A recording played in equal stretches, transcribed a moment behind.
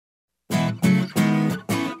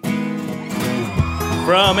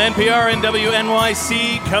From NPR and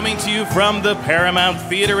WNYC, coming to you from the Paramount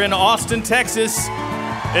Theater in Austin, Texas,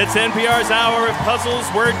 it's NPR's hour of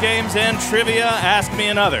puzzles, word games, and trivia. Ask Me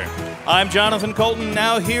Another. I'm Jonathan Colton.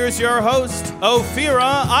 Now here's your host,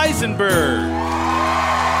 Ophira Eisenberg.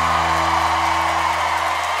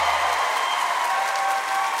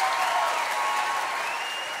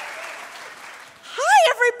 Hi,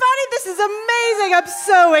 everybody. This is amazing. I'm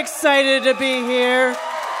so excited to be here.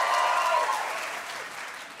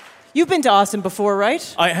 You've been to Austin before,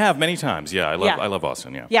 right? I have many times. I love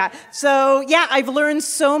Austin. Yeah. So, I've learned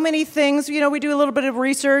so many things. You know, we do a little bit of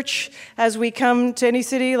research as we come to any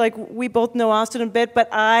city. Like, we both know Austin a bit, but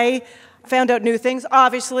I found out new things.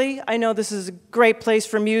 Obviously, I know this is a great place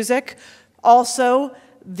for music. Also,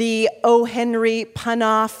 the O. Henry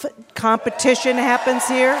Pun-Off competition happens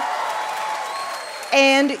here.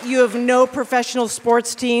 And you have no professional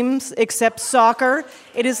sports teams except soccer.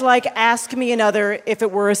 It is like Ask Me Another if it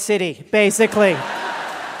were a city, basically.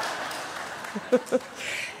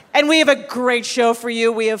 And we have a great show for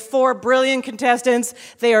you. We have 4 brilliant contestants.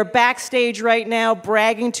 They are backstage right now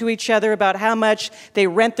bragging to each other about how much they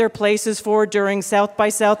rent their places for during South by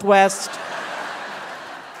Southwest.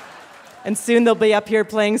 And soon they'll be up here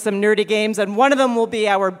playing some nerdy games, and one of them will be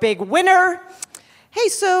our big winner. Hey,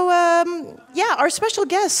 so, our special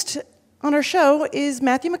guest on our show is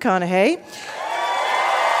Matthew McConaughey.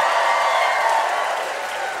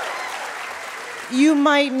 You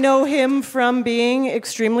might know him from being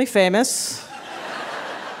extremely famous.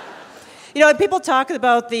 You know, people talk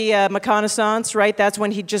about the McConaissance, right? That's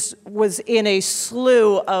when he just was in a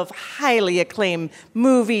slew of highly acclaimed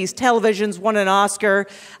movies, televisions, won an Oscar.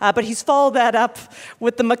 But he's followed that up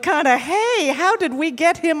with the McConaughey. How did we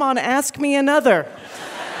get him on Ask Me Another?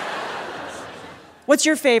 What's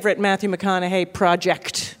your favorite Matthew McConaughey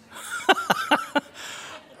project?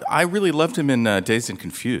 I really loved him in Dazed and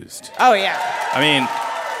Confused. Oh, yeah. I mean,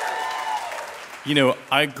 you know,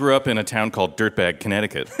 I grew up in a town called Dirtbag,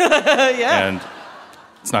 Connecticut. Yeah. And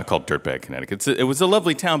it's not called Dirtbag, Connecticut. It was a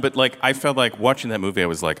lovely town, but, like, I felt like watching that movie, I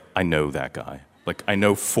was like, I know that guy. Like, I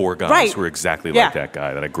know 4 guys who are exactly like that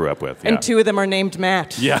guy that I grew up with. Yeah. And 2 of them are named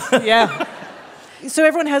Matt. Yeah. Yeah. So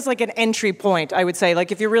everyone has, like, an entry point, I would say.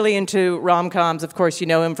 Like, if you're really into rom-coms, of course, you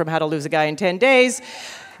know him from How to Lose a Guy in 10 Days.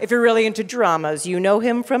 If you're really into dramas, you know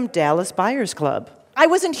him from Dallas Buyers Club. I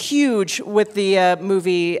wasn't huge with the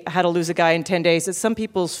movie How to Lose a Guy in 10 Days. It's some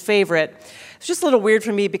people's favorite. It's just a little weird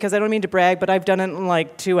for me because I don't mean to brag, but I've done it in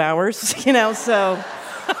like 2 hours, you know, so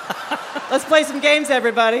let's play some games,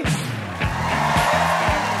 everybody.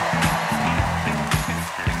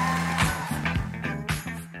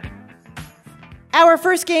 Our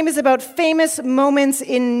first game is about famous moments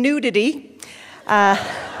in nudity.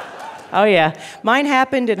 Oh, yeah. Mine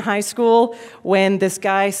happened in high school when this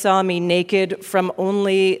guy saw me naked from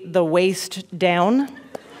only the waist down.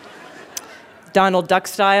 Donald Duck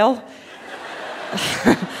style.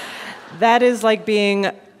 That is like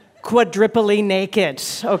being quadruply naked,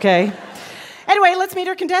 okay? Anyway, let's meet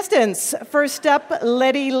our contestants. First up,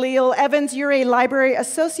 Letty Leal Evans. You're a library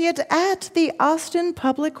associate at the Austin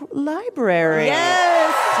Public Library.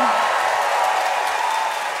 Yes!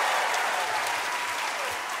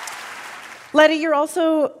 Letty, you're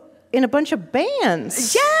also in a bunch of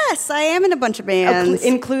bands. Yes, I am in a bunch of bands.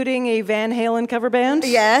 Including a Van Halen cover band?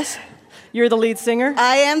 Yes. You're the lead singer?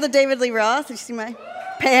 I am the David Lee Roth. You see my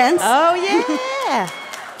pants? Oh, yeah.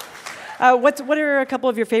 What are a couple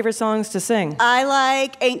of your favorite songs to sing? I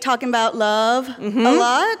like Ain't Talking About Love a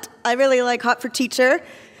lot. I really like Hot for Teacher.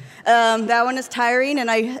 That one is tiring, and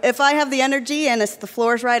if I have the energy and the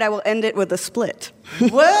floor's right, I will end it with a split.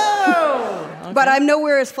 Whoa! Okay. But I'm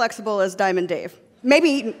nowhere as flexible as Diamond Dave.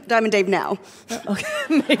 Maybe Diamond Dave now. Okay,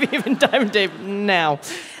 maybe even Diamond Dave now.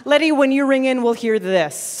 Letty, when you ring in, we'll hear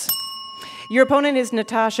this. Your opponent is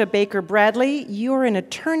Natasha Baker Bradley. You're an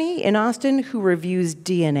attorney in Austin who reviews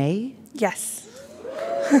DNA. Yes.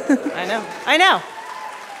 I know.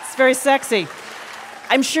 It's very sexy.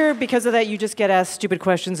 I'm sure because of that you just get asked stupid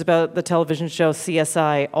questions about the television show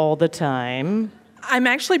CSI all the time. I'm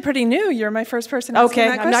actually pretty new. You're my first person asking that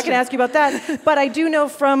question. Okay, I'm not going to ask you about that. But I do know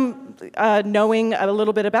from knowing a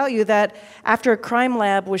little bit about you that after a crime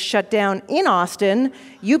lab was shut down in Austin,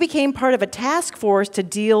 you became part of a task force to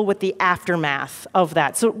deal with the aftermath of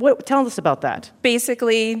that. So tell us about that.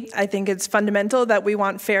 Basically, I think it's fundamental that we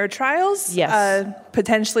want fair trials. Yes.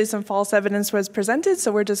 Potentially some false evidence was presented,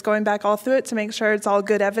 so we're just going back all through it to make sure it's all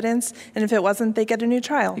good evidence. And if it wasn't, they get a new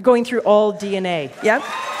trial. You're going through all DNA. Yep.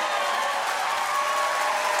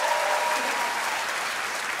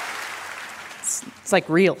 It's like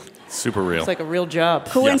real. Super real. It's like a real job.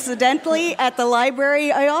 Coincidentally, at the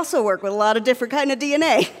library, I also work with a lot of different kind of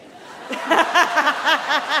DNA.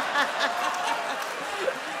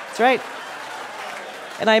 That's right.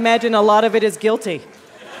 And I imagine a lot of it is guilty.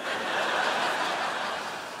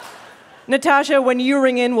 Natasha, when you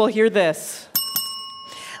ring in, we'll hear this.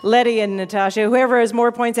 Letty and Natasha, whoever has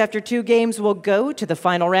more points after 2 games will go to the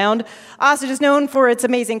final round. Austin is known for its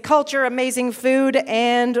amazing culture, amazing food,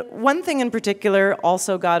 and one thing in particular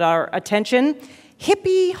also got our attention,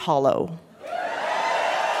 Hippie Hollow.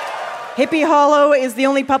 Hippie Hollow is the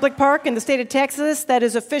only public park in the state of Texas that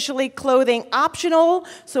is officially clothing optional.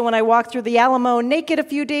 So when I walked through the Alamo naked a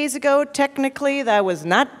few days ago, technically that was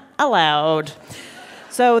not allowed.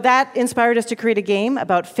 So that inspired us to create a game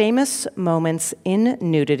about famous moments in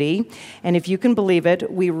nudity. And if you can believe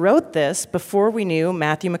it, we wrote this before we knew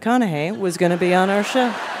Matthew McConaughey was going to be on our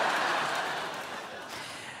show.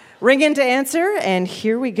 Ring in to answer, and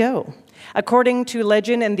here we go. According to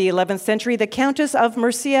legend, in the 11th century, the Countess of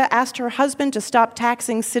Mercia asked her husband to stop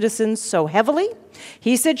taxing citizens so heavily.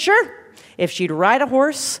 He said sure, if she'd ride a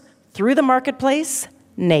horse through the marketplace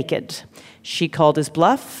naked. She called his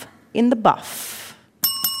bluff in the buff.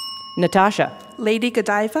 Natasha. Lady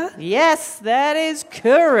Godiva? Yes, that is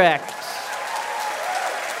correct.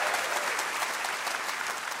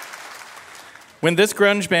 When this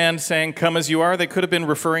grunge band sang Come As You Are, they could have been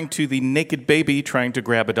referring to the naked baby trying to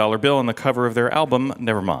grab a dollar bill on the cover of their album,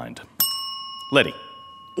 Nevermind. Letty.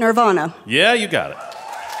 Nirvana. Yeah, you got it.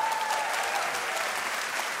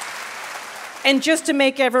 And just to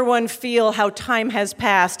make everyone feel how time has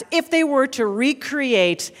passed, if they were to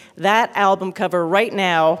recreate that album cover right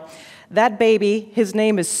now, that baby, his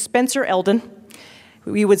name is Spencer Eldon.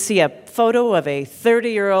 We would see a photo of a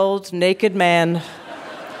 30-year-old naked man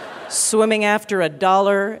swimming after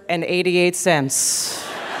 $1.88.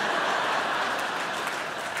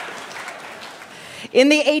 In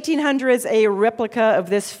the 1800s, a replica of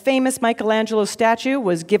this famous Michelangelo statue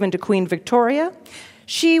was given to Queen Victoria.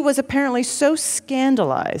 She was apparently so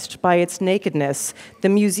scandalized by its nakedness, the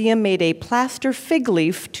museum made a plaster fig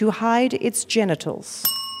leaf to hide its genitals.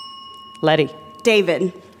 Letty.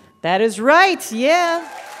 David. That is right, yeah.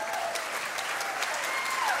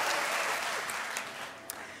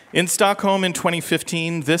 In Stockholm in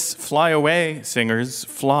 2015, this Fly Away singer's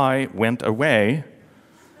fly went away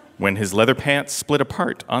when his leather pants split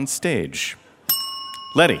apart on stage.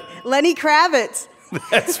 Letty. Lenny Kravitz.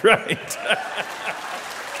 That's right.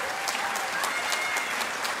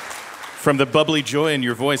 From the bubbly joy in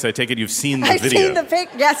your voice, I take it you've seen the I've video. seen the pic.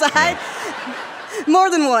 Yes, I.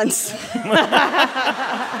 More than once.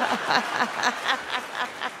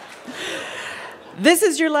 This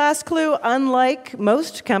is your last clue. Unlike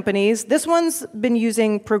most companies, this one's been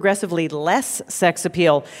using progressively less sex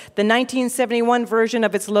appeal. The 1971 version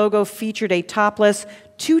of its logo featured a topless,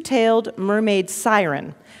 two-tailed mermaid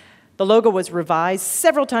siren. The logo was revised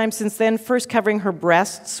several times since then, first covering her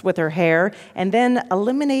breasts with her hair, and then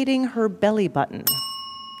eliminating her belly button.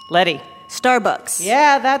 Letty. Starbucks.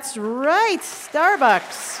 Yeah, that's right,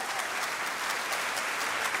 Starbucks.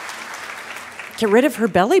 Get rid of her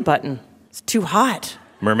belly button. It's too hot.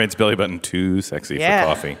 Mermaid's belly button, too sexy for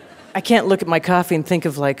coffee. I can't look at my coffee and think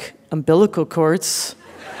of, like, umbilical cords.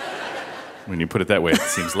 When you put it that way, it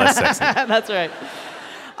seems less sexy. That's right.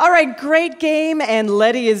 All right, great game, and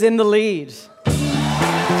Letty is in the lead.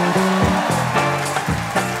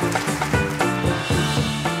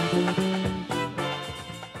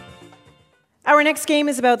 Our next game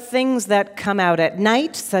is about things that come out at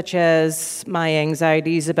night, such as my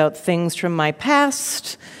anxieties about things from my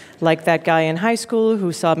past, like that guy in high school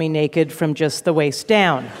who saw me naked from just the waist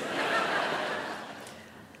down.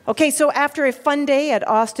 Okay, so after a fun day at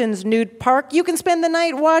Austin's Nude Park, you can spend the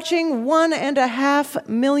night watching 1.5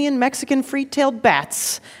 million Mexican free-tailed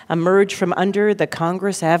bats emerge from under the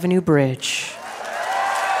Congress Avenue Bridge.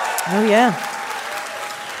 Oh, yeah.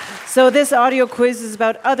 So this audio quiz is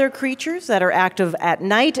about other creatures that are active at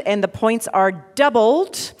night, and the points are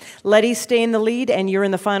doubled. Letty, stay in the lead, and you're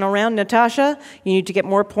in the final round. Natasha, you need to get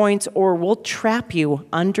more points, or we'll trap you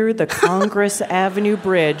under the Congress Avenue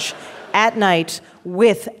Bridge at night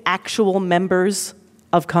with actual members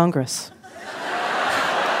of Congress.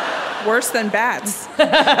 Worse than bats.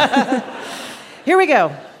 Here we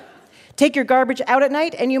go. Take your garbage out at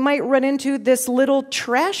night, and you might run into this little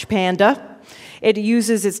trash panda. It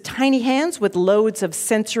uses its tiny hands with loads of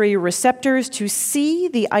sensory receptors to see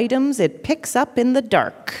the items it picks up in the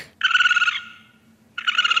dark.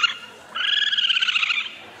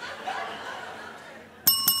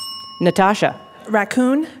 Natasha.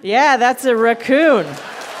 Raccoon? Yeah, that's a raccoon.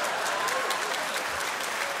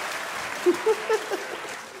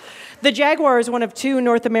 The jaguar is one of 2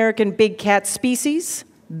 North American big cat species.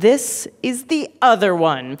 This is the other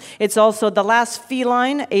one. It's also the last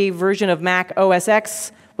feline a version of Mac OS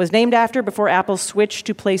X was named after before Apple switched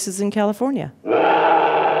to places in California.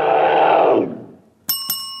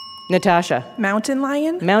 Natasha. Mountain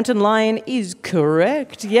lion? Mountain lion is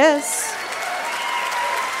correct, yes.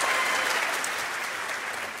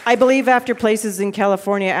 I believe after places in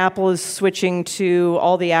California, Apple is switching to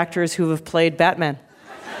all the actors who have played Batman.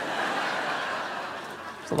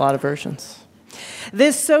 There's a lot of versions.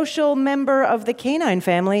 This social member of the canine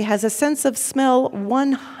family has a sense of smell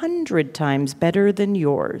 100 times better than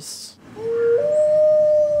yours.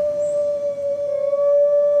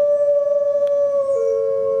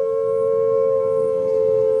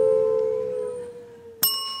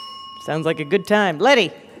 Sounds like a good time.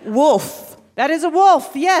 Letty. Wolf. That is a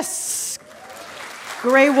wolf, yes.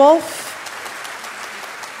 Gray wolf.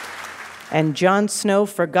 And Jon Snow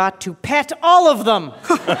forgot to pet all of them.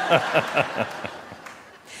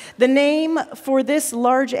 The name for this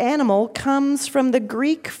large animal comes from the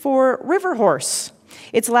Greek for river horse.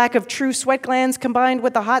 Its lack of true sweat glands combined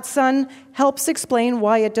with the hot sun helps explain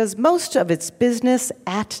why it does most of its business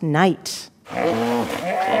at night.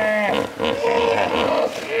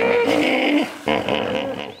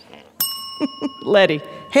 Letty.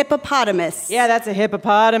 Hippopotamus. Yeah, that's a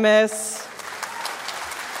hippopotamus.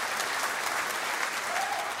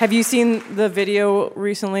 Have you seen the video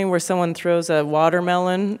recently where someone throws a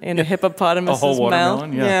watermelon in a hippopotamus's A whole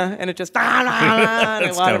watermelon, mouth? yeah. And it just and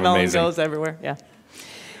the watermelon amazing. goes everywhere. Yeah.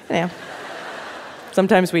 Anyhow,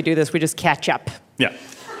 sometimes we do this. We just catch up. Yeah.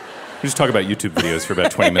 We just talk about YouTube videos for about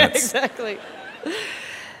 20 minutes. Exactly.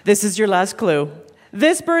 This is your last clue.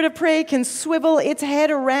 This bird of prey can swivel its head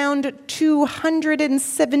around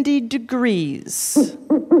 270 degrees.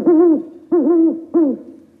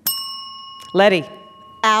 Letty.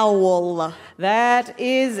 Owl. That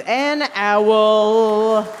is an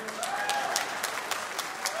owl.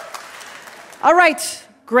 All right,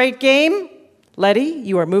 great game. Letty,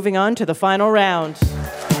 you are moving on to the final round.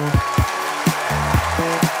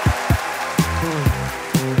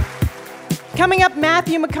 Coming up,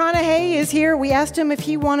 Matthew McConaughey is here. We asked him if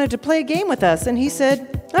he wanted to play a game with us, and he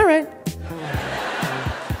said, all right.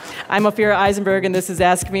 I'm Ophira Eisenberg, and this is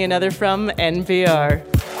Ask Me Another from NPR.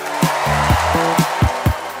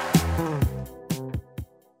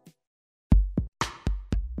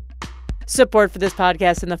 Support for this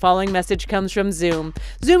podcast and the following message comes from Zoom.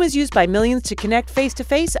 Zoom is used by millions to connect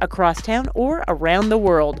face-to-face across town or around the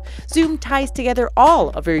world. Zoom ties together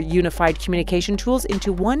all of your unified communication tools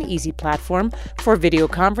into one easy platform for video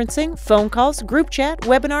conferencing, phone calls, group chat,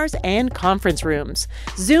 webinars, and conference rooms.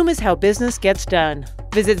 Zoom is how business gets done.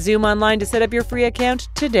 Visit Zoom online to set up your free account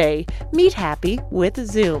today. Meet happy with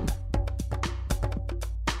Zoom.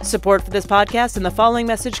 Support for this podcast and the following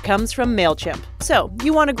message comes from MailChimp. So,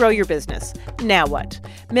 you want to grow your business. Now what?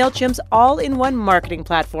 MailChimp's all-in-one marketing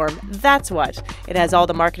platform. That's what. It has all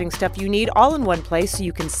the marketing stuff you need all in one place so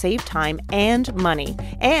you can save time and money.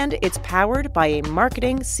 And it's powered by a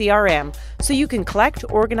marketing CRM, so you can collect,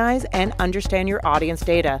 organize, and understand your audience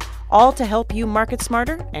data, all to help you market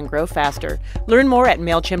smarter and grow faster. Learn more at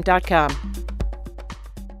MailChimp.com.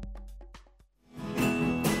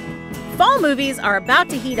 Fall movies are about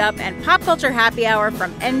to heat up, and Pop Culture Happy Hour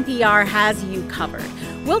from NPR has you covered.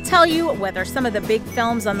 We'll tell you whether some of the big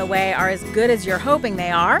films on the way are as good as you're hoping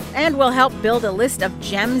they are, and we'll help build a list of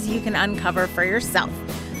gems you can uncover for yourself.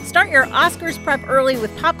 Start your Oscars prep early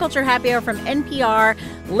with Pop Culture Happy Hour from NPR.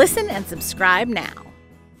 Listen and subscribe now.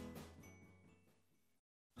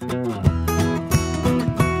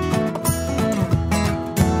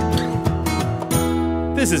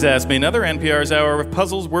 This is Ask Me Another, NPR's hour of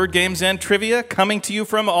puzzles, word games, and trivia, coming to you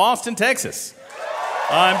from Austin, Texas.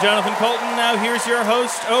 I'm Jonathan Colton. Now here's your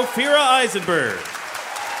host, Ophira Eisenberg.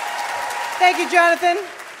 Thank you, Jonathan.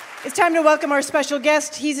 It's time to welcome our special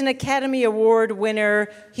guest. He's an Academy Award winner.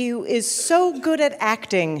 He is so good at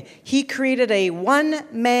acting, he created a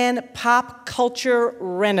one-man pop culture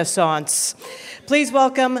renaissance. Please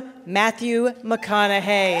welcome Matthew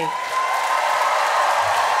McConaughey.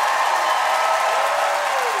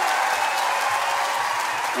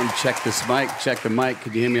 Check this mic, check the mic.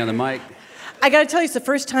 Could you hear me on the mic? I got to tell you, it's the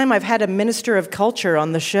first time I've had a minister of culture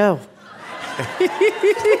on the show.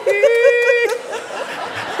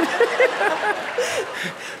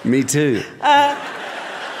 Me too.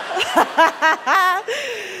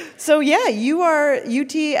 So yeah, you are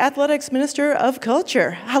UT Athletics Minister of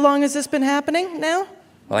Culture. How long has this been happening now?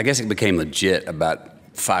 Well, I guess it became legit about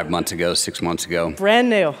 5 months ago, 6 months ago. Brand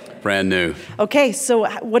new. Brand new. Okay, so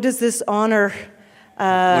what does this honor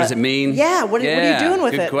What does it mean? Yeah, what are you doing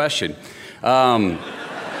with it? Good question.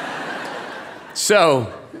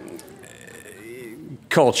 So,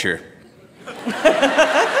 culture.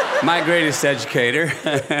 My greatest educator.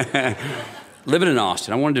 Living in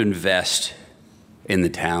Austin, I wanted to invest in the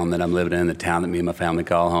town that I'm living in, the town that me and my family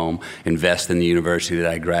call home, invest in the university that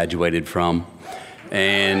I graduated from.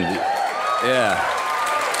 And,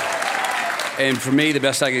 and for me, the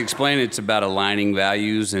best I can explain it, it's about aligning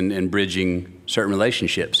values and bridging certain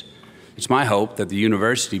relationships. It's my hope that the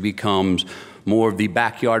university becomes more of the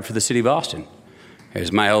backyard for the city of Austin.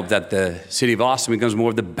 It's my hope that the city of Austin becomes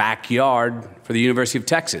more of the backyard for the University of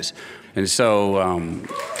Texas. And so,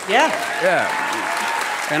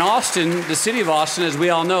 And Austin, the city of Austin, as we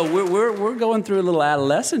all know, we're going through a little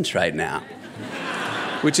adolescence right now,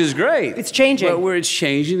 which is great. It's changing. But it's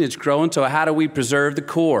changing, it's growing. So how do we preserve the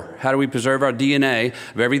core? How do we preserve our DNA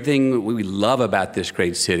of everything we love about this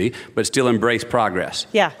great city, but still embrace progress?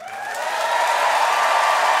 Yeah.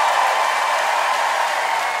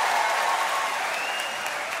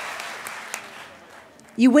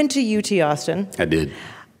 You went to UT Austin. I did.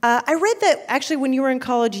 I read that actually when you were in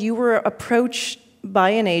college, you were approached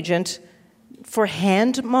by an agent for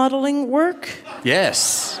hand modeling work.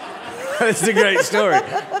 Yes. That's a great story.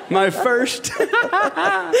 My first.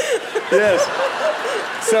 Yes.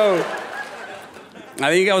 So,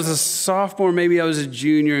 I think I was a sophomore, maybe I was a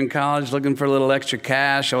junior in college looking for a little extra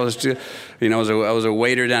cash. I was a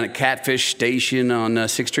waiter down at Catfish Station on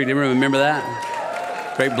 6th Street. Anyone remember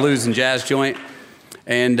that? Great blues and jazz joint.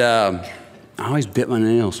 And I always bit my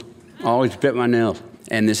nails.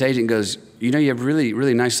 And this agent goes, you know, you have really,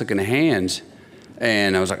 really nice looking hands.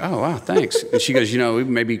 And I was like, oh, wow, thanks. And she goes, you know,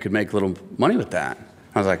 maybe you could make a little money with that.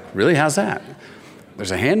 I was like, really? How's that? There's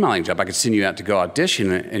a hand modeling job. I could send you out to go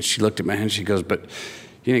audition. And she looked at my hand and she goes, but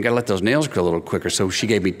you got to let those nails grow a little quicker. So she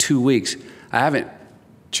gave me 2 weeks. I haven't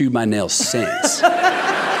chewed my nails since.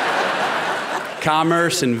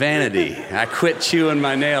 Commerce and vanity. I quit chewing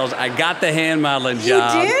my nails. I got the hand modeling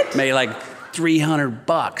job. You did? Made like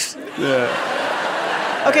 $300. Yeah.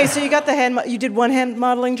 Okay, so you got you did one hand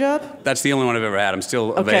modeling job? That's the only one I've ever had. I'm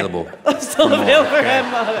still available. Still available for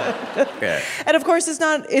hand modeling. Okay. And of course,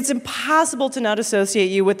 it's impossible to not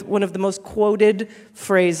associate you with one of the most quoted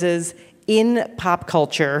phrases in pop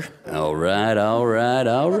culture. All right.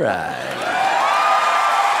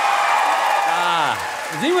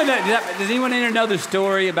 Does anyone know the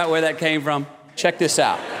story about where that came from? Check this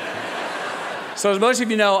out. So as most of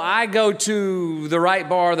you know, I go to the right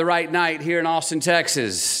bar, the right night here in Austin,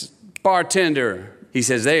 Texas. Bartender, he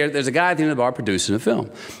says, there's a guy at the end of the bar producing a film.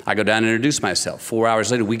 I go down and introduce myself. 4 hours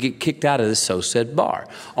later, we get kicked out of this so-said bar.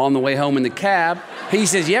 On the way home in the cab, he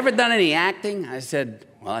says, you ever done any acting? I said,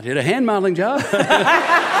 well, I did a hand modeling job.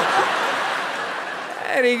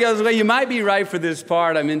 And he goes, well, you might be right for this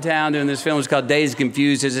part. I'm in town doing this film. It's called Dazed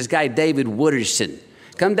Confused. There's this guy, David Wooderson.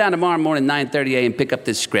 Come down tomorrow morning, 9:30 a.m., pick up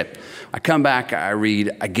this script. I come back, I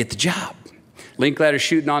read, I get the job. Linklater's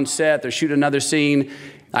shooting on set. They're shooting another scene.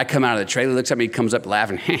 I come out of the trailer, looks at me, he comes up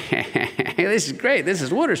laughing. Hey, this is great. This is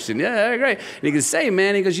Wooderson. Yeah, great. And he goes, say,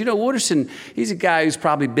 man, he goes, you know, Wooderson, he's a guy who's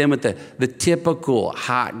probably been with the typical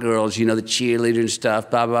hot girls, you know, the cheerleader and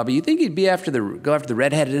stuff, blah, blah, blah. But you think he'd be go after the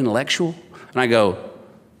redheaded intellectual? And I go,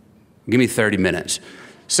 give me 30 minutes.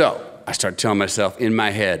 So I start telling myself in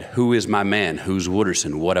my head, who is my man? Who's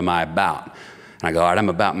Wooderson? What am I about? And I go, all right, I'm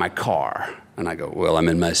about my car. And I go, well, I'm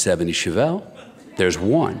in my 70 Chevelle. There's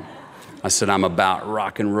one. I said, I'm about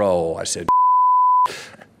rock and roll. I said,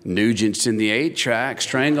 Nugent's in the 8-track,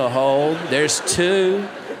 Stranglehold. There's 2.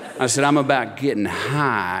 I said, I'm about getting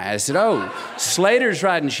high. I said, oh, Slater's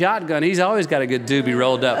riding shotgun. He's always got a good doobie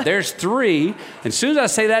rolled up. There's 3. And as soon as I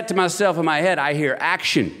say that to myself in my head, I hear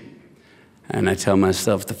action. And I tell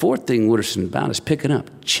myself, the 4th thing Wooderson's about is picking up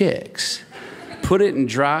chicks. Put it in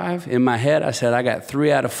drive. In my head, I said, I got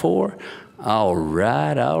 3 out of 4. All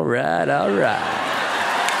right.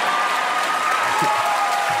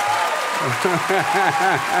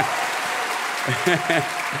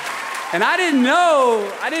 And I didn't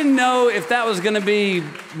know if that was going to be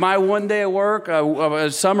my one day of work,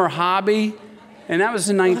 a summer hobby. And that was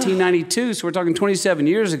in 1992, so we're talking 27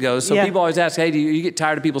 years ago. So people always ask, hey, do you get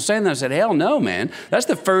tired of people saying that? I said, hell no, man. That's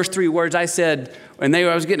the first 3 words I said. And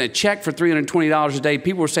I was getting a check for $320 a day.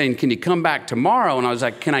 People were saying, can you come back tomorrow? And I was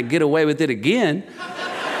like, can I get away with it again?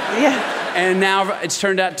 Yeah. And now it's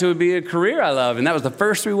turned out to be a career I love. And that was the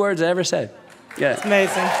first 3 words I ever said. Yeah. It's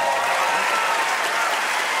amazing.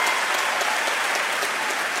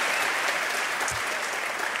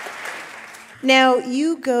 Now,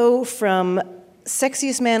 you go from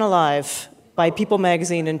Sexiest Man Alive by People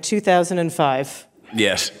magazine in 2005.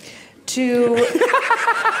 Yes. To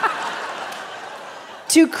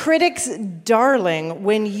To critics' darling,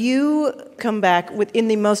 when you come back in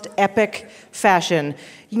the most epic fashion.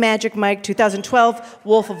 Magic Mike 2012,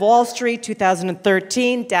 Wolf of Wall Street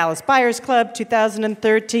 2013, Dallas Buyers Club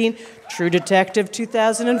 2013, True Detective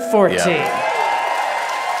 2014. Yeah.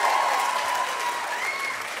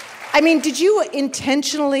 I mean, did you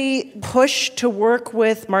intentionally push to work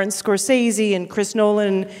with Martin Scorsese and Chris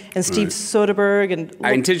Nolan and Steve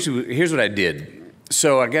Soderbergh? Here's what I did.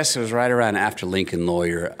 So I guess it was right around after Lincoln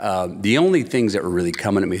Lawyer. The only things that were really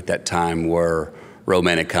coming at me at that time were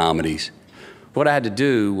romantic comedies. What I had to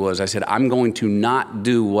do was I said, I'm going to not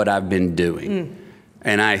do what I've been doing.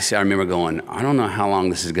 And I remember going, I don't know how long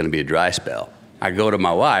this is going to be a dry spell. I go to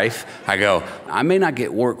my wife, I go, I may not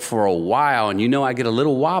get work for a while, and I get a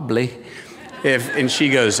little wobbly. And she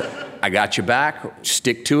goes, I got your back,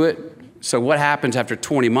 stick to it. So what happens after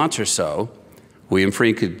 20 months or so, William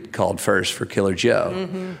Friedkin called first for Killer Joe.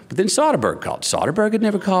 Mm-hmm. But then Soderbergh called. Soderbergh had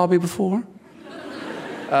never called me before.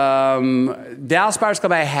 Dallas Buyers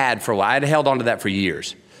Club I had for a while. I had held on to that for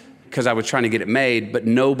years because I was trying to get it made, but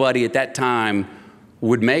nobody at that time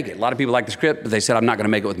would make it. A lot of people liked the script, but they said, I'm not going to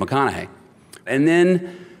make it with McConaughey. And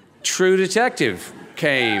then True Detective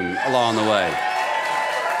came along the way.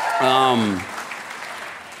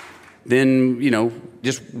 Then,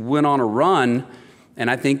 just went on a run. And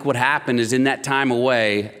I think what happened is in that time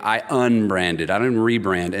away, I unbranded. I didn't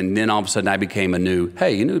rebrand. And then all of a sudden I became a new,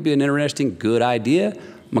 hey, it would be an interesting, good idea,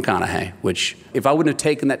 McConaughey. Which, if I wouldn't have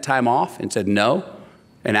taken that time off and said no,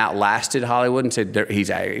 and outlasted Hollywood and said,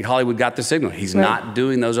 Hollywood got the signal. He's not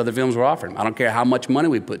doing those other films we're offering. I don't care how much money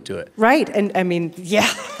we put to it. Right. And I mean, yeah.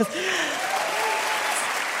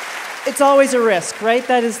 It's always a risk, right?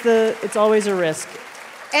 It's always a risk.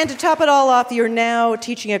 And to top it all off, you're now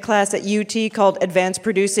teaching a class at UT called Advanced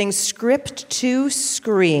Producing Script to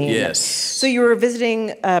Screen. Yes. So you were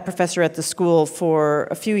visiting professor at the school for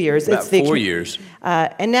a few years. About 4 years.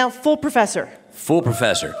 And now full professor. Full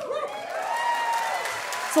professor.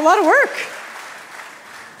 It's a lot of work.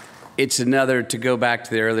 It's another, to go back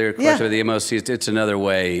to the earlier question of the MOC, it's another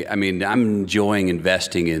way. I mean, I'm enjoying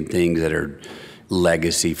investing in things that are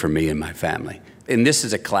legacy for me and my family. And this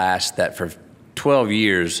is a class that for 12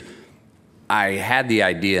 years, I had the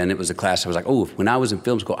idea, and it was a class I was like, when I was in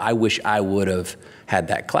film school, I wish I would have had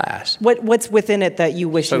that class. What's within it that you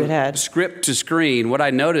wish you had had? Script to screen, what I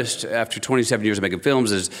noticed after 27 years of making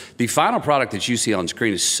films is the final product that you see on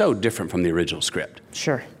screen is so different from the original script.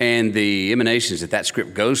 Sure. And the emanations that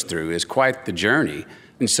script goes through is quite the journey.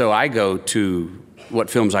 And so I go to what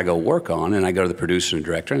films I go work on, and I go to the producer and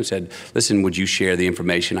director and said, listen, would you share the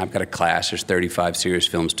information? I've got a class, there's 35 serious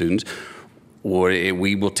film students. Or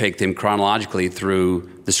we will take them chronologically through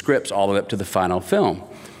the scripts all the way up to the final film.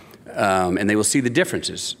 And they will see the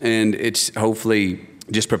differences. And it's hopefully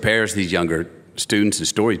just prepares these younger students and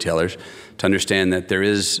storytellers to understand that there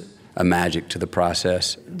is a magic to the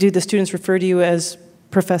process. Do the students refer to you as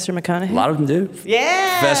Professor McConaughey? A lot of them do.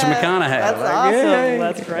 Yeah! Professor McConaughey. That's awesome. Yay.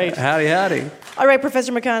 That's great. Howdy, howdy. All right,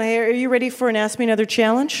 Professor McConaughey, are you ready for an Ask Me Another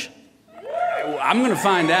challenge? I'm going to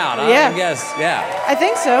find out. Yeah. I guess, yeah. I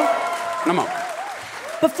think so. Come on.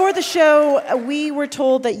 Before the show, we were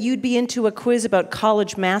told that you'd be into a quiz about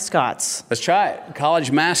college mascots. Let's try it.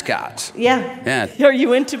 College mascots. Yeah. Are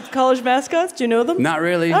you into college mascots? Do you know them? Not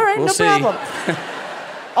really. All right, we'll no see. problem.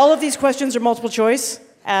 All of these questions are multiple choice.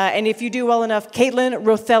 And if you do well enough, Caitlin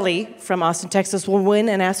Rothelli from Austin, Texas will win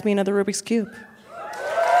and ask me another Rubik's Cube. All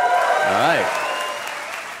right.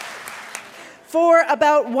 For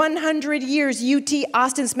about 100 years, UT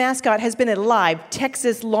Austin's mascot has been a live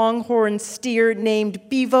Texas Longhorn steer named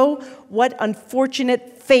Bevo. What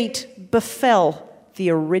unfortunate fate befell the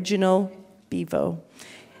original Bevo?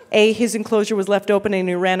 A, his enclosure was left open and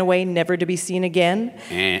he ran away, never to be seen again.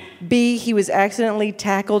 B, he was accidentally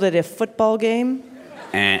tackled at a football game.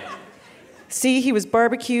 C, he was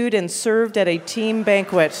barbecued and served at a team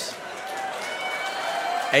banquet.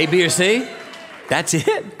 A, B, or C? That's it?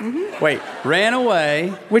 Mm-hmm. Wait, ran away.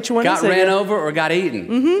 Which one is it? Got ran over or got eaten?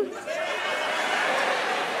 Mm-hmm.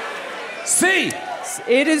 C.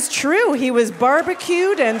 It is true. He was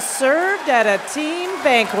barbecued and served at a team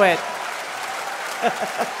banquet.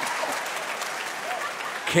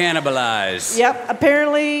 Cannibalized. Yep.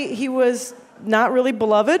 Apparently, he was not really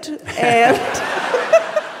beloved, and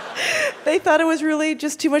they thought it was really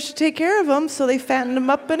just too much to take care of him, so they fattened him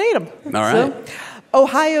up and ate him. All right. So,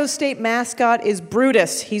 Ohio State mascot is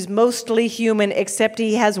Brutus. He's mostly human, except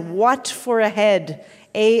he has what for a head?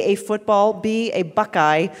 A football, B, a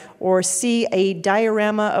Buckeye, or C, a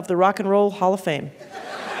diorama of the Rock and Roll Hall of Fame?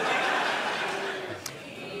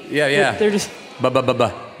 Yeah. They're just...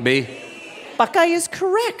 B. Buckeye is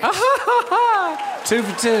correct. 2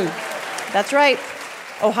 for 2. That's right.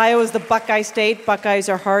 Ohio is the Buckeye state. Buckeyes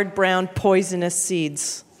are hard, brown, poisonous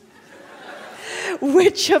seeds.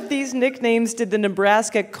 Which of these nicknames did the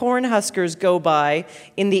Nebraska Cornhuskers go by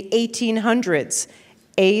in the 1800s?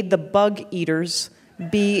 A, the Bug Eaters.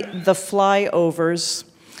 B, the Flyovers.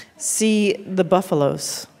 C, the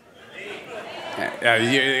Buffaloes.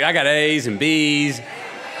 I got A's and B's.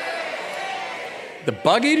 The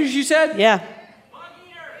Bug Eaters, you said? Yeah.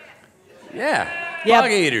 Yeah. Yeah,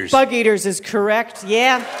 Bug Eaters. Bug Eaters is correct.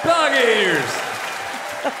 Yeah. Bug Eaters.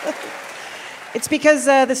 It's because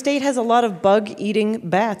the state has a lot of bug-eating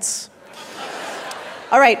bats.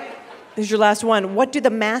 All right, here's your last one. What do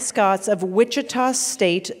the mascots of Wichita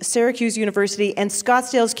State, Syracuse University, and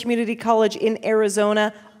Scottsdale's Community College in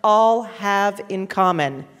Arizona all have in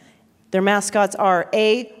common? Their mascots are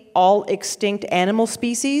A, all extinct animal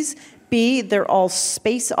species, B, they're all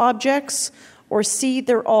space objects, or C,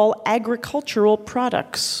 they're all agricultural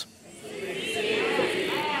products.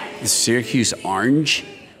 The Syracuse Orange?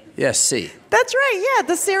 Yes, C. That's right, yeah,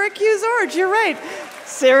 the Syracuse Orange, you're right.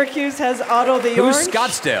 Syracuse has Otto the Orange. Who's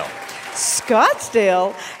Scottsdale?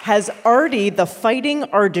 Scottsdale has Artie the Fighting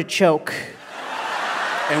Artichoke.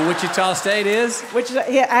 And Wichita State is? Which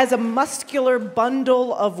has a muscular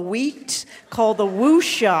bundle of wheat called the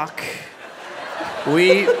Wooshock.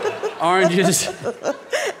 Wheat, oranges,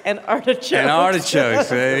 And artichokes. and artichokes,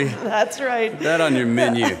 baby. That's right. That on your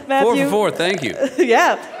menu. 4 Matthew. for 4, thank you.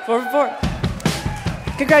 Yeah, 4 for 4.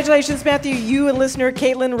 Congratulations, Matthew. You and listener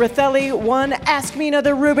Caitlin Rathelli won Ask Me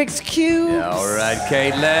Another Rubik's Cube. All right,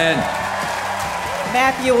 Caitlin.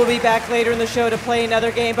 Matthew will be back later in the show to play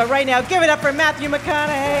another game, but right now, give it up for Matthew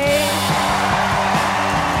McConaughey.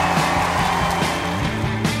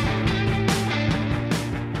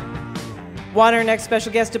 Want our next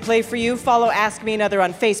special guest to play for you? Follow Ask Me Another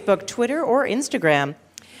on Facebook, Twitter, or Instagram.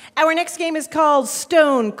 Our next game is called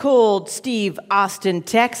Stone Cold Steve Austin,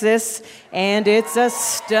 Texas, and it's a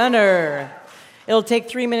stunner. It'll take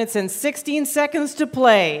 3 minutes and 16 seconds to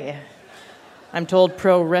play. I'm told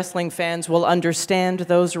pro wrestling fans will understand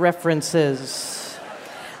those references.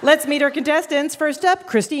 Let's meet our contestants. First up,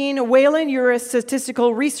 Christine Whalen. You're a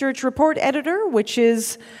statistical research report editor, which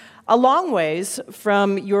is a long ways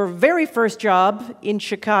from your very first job in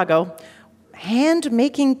Chicago,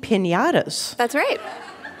 hand-making piñatas. That's right.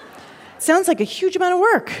 Sounds like a huge amount of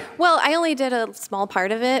work. Well, I only did a small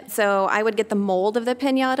part of it, so I would get the mold of the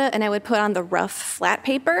piñata and I would put on the rough, flat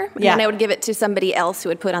paper, and Yeah. then I would give it to somebody else who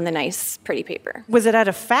would put on the nice, pretty paper. Was it at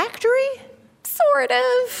a factory? Sort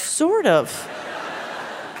of. Sort of.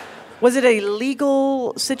 Was it a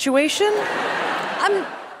legal situation?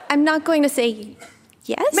 I'm not going to say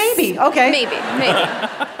yes. Maybe, okay. Maybe.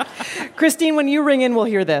 Christine, when you ring in, we'll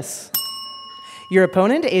hear this. Your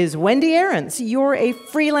opponent is Wendy Aarons. You're a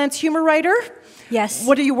freelance humor writer. Yes.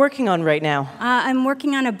 What are you working on right now? I'm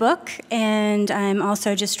working on a book, and I'm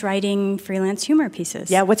also just writing freelance humor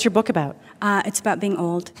pieces. Yeah, what's your book about? It's about being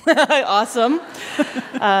old. Awesome. Do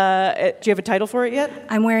you have a title for it yet?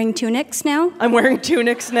 I'm wearing tunics now. I'm wearing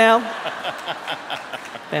tunics now.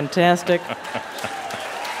 Fantastic.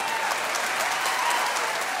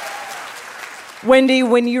 Wendy,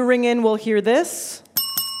 when you ring in, we'll hear this.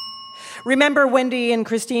 Remember, Wendy and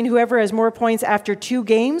Christine, whoever has more points after 2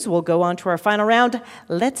 games will go on to our final round.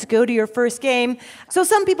 Let's go to your first game. So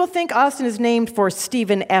some people think Austin is named for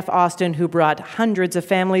Stephen F. Austin, who brought hundreds of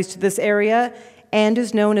families to this area and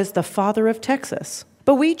is known as the father of Texas.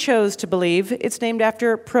 But we chose to believe it's named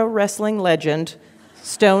after pro wrestling legend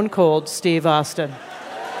Stone Cold Steve Austin.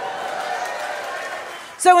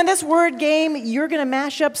 So in this word game, you're going to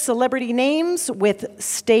mash up celebrity names with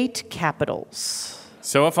state capitals.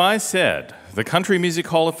 So if I said the Country Music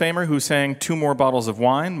Hall of Famer who sang 2 more bottles of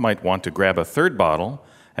wine might want to grab a 3rd bottle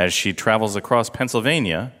as she travels across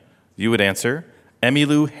Pennsylvania, you would answer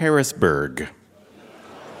Emmylou Harrisburg.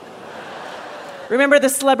 Remember, the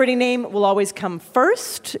celebrity name will always come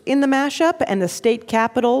first in the mashup, and the state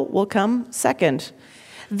capital will come second.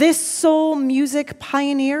 This soul music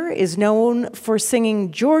pioneer is known for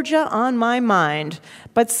singing Georgia on My Mind,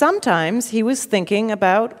 but sometimes he was thinking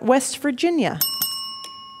about West Virginia.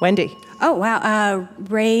 Wendy. Oh, wow.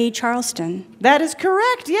 Ray Charleston. That is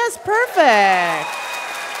correct. Yes, perfect.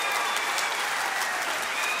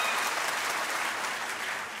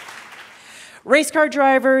 Race car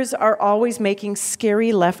drivers are always making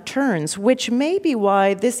scary left turns, which may be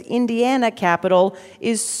why this Indiana capital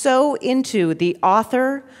is so into the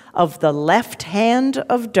author of The Left Hand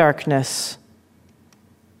of Darkness.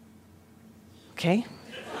 Okay.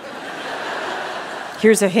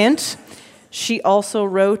 Here's a hint. She also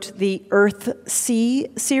wrote the Earth-Sea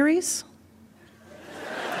series.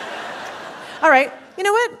 All right. You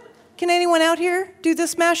know what? Can anyone out here do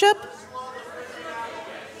this mashup?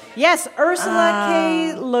 Yes, Ursula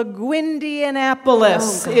K. Le Guin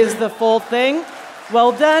d'Annapolis is the full thing.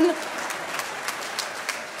 Well done.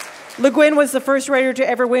 Le Guin was the first writer to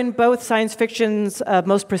ever win both science fiction's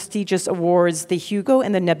most prestigious awards, the Hugo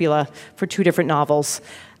and the Nebula, for 2 different novels.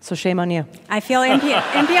 So shame on you. I feel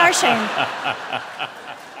NPR shame.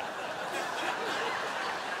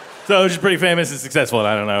 So she's pretty famous and successful, and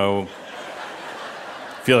I don't know.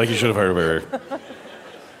 Feel like you should have heard of her.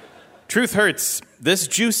 Truth hurts. This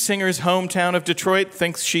juice singer's hometown of Detroit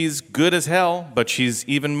thinks she's good as hell, but she's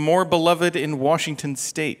even more beloved in Washington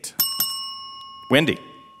State. Wendy.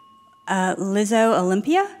 Lizzo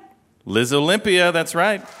Olympia? Liz Olympia, that's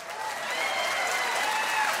right.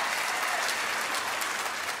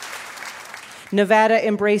 Nevada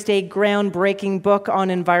embraced a groundbreaking book on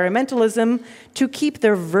environmentalism to keep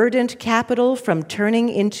their verdant capital from turning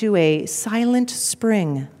into a silent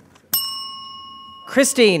spring.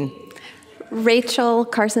 Christine. Rachel,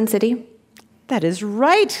 Carson City. That is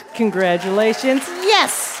right. Congratulations.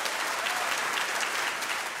 Yes.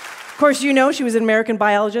 Of course, you know she was an American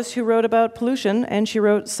biologist who wrote about pollution, and she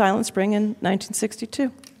wrote Silent Spring in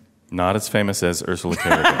 1962. Not as famous as Ursula K.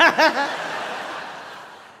 Le Guin.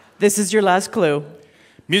 This is your last clue.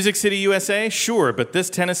 Music City, USA? Sure, but this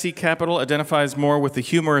Tennessee capital identifies more with the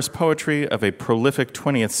humorous poetry of a prolific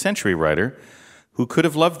 20th century writer who could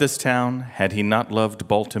have loved this town had he not loved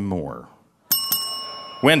Baltimore.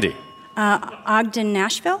 Wendy. Ogden,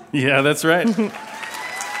 Nashville? Yeah, that's right.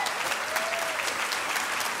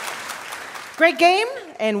 Great game,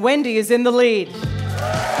 and Wendy is in the lead.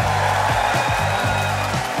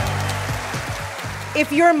 If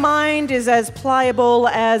your mind is as pliable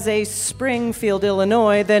as a Springfield,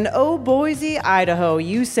 Illinois, then oh, Boise, Idaho,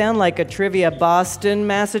 you sound like a trivia Boston,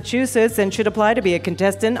 Massachusetts, and should apply to be a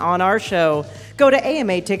contestant on our show. Go to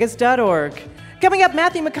amatickets.org. Coming up,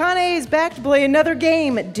 Matthew McConaughey is back to play another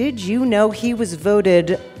game. Did you know he was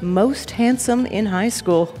voted most handsome in high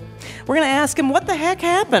school? We're going to ask him what the heck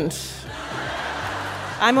happened.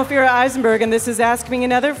 I'm Ophira Eisenberg, and this is Ask Me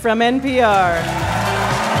Another from NPR.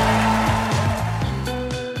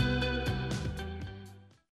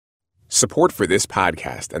 Support for this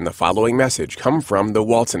podcast and the following message come from the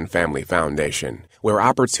Walton Family Foundation, where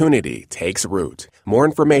opportunity takes root. More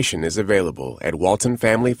information is available at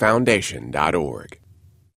waltonfamilyfoundation.org.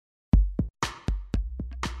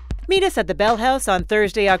 Meet us at the Bell House on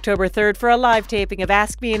Thursday, October 3rd for a live taping of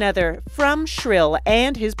Ask Me Another from Shrill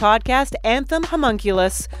and his podcast Anthem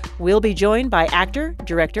Homunculus. We'll be joined by actor,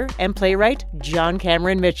 director, and playwright John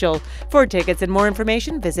Cameron Mitchell. For tickets and more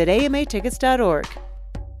information, visit amatickets.org.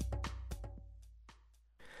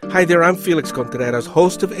 Hi there, I'm Felix Contreras,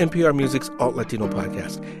 host of NPR Music's Alt Latino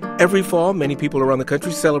podcast. Every fall, many people around the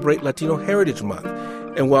country celebrate Latino Heritage Month.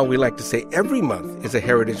 And while we like to say every month is a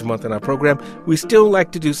Heritage Month in our program, we still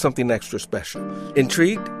like to do something extra special.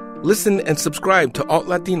 Intrigued? Listen and subscribe to Alt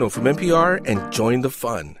Latino from NPR and join the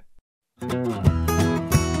fun.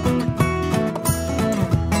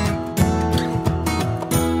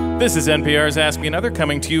 This is NPR's Ask Me Another,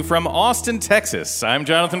 coming to you from Austin, Texas. I'm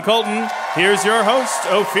Jonathan Colton. Here's your host,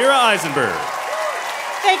 Ophira Eisenberg.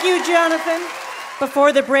 Thank you, Jonathan.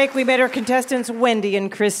 Before the break, we met our contestants, Wendy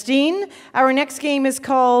and Christine. Our next game is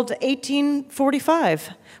called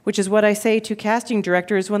 1845, which is what I say to casting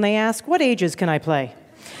directors when they ask, what ages can I play?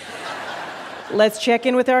 Let's check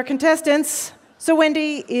in with our contestants. So,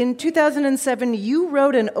 Wendy, in 2007, you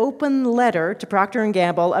wrote an open letter to Procter &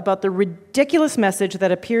 Gamble about the ridiculous message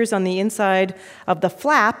that appears on the inside of the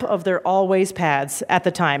flap of their Always pads at the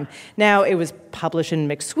time. Now, it was published in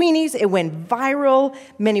McSweeney's. It went viral.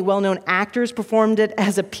 Many well-known actors performed it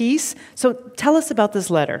as a piece. So tell us about this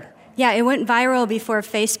letter. Yeah, it went viral before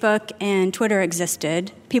Facebook and Twitter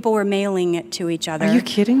existed. People were mailing it to each other. Are you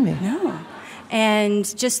kidding me? No.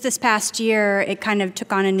 And just this past year, it kind of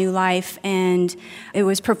took on a new life, and it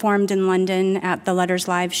was performed in London at the Letters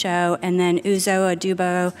Live show, and then Uzo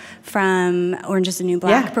Aduba from Orange is the New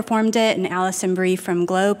Black performed it, and Alison Brie from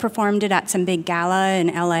Glow performed it at some big gala in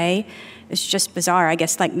L.A. It's just bizarre. I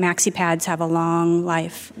guess, like, maxi pads have a long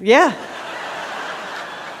life. Yeah.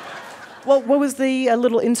 Well, what was the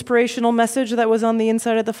little inspirational message that was on the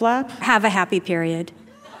inside of the flap? Have a happy period.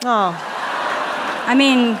 Oh. I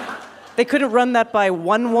mean... They couldn't run that by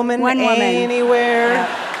one woman anywhere.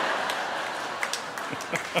 Yeah.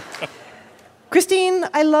 Christine,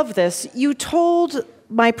 I love this. You told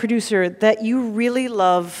my producer that you really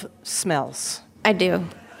love smells. I do.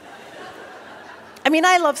 I mean,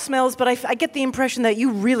 I love smells, but I get the impression that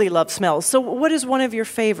you really love smells. So what is one of your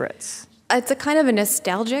favorites? It's a kind of a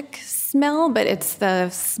nostalgic smell, but it's the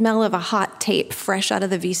smell of a hot tape fresh out of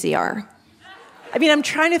the VCR. I mean, I'm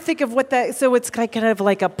trying to think of what that... So it's kind of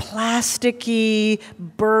like a plasticky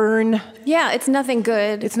burn. Yeah, it's nothing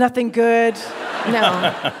good. It's nothing good.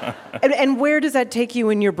 No. And where does that take you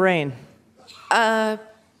in your brain?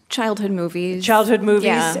 Childhood movies. Childhood movies?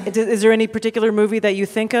 Yeah. Is there any particular movie that you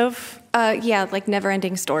think of? Yeah, like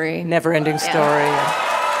Never-Ending Story. Never-Ending Story.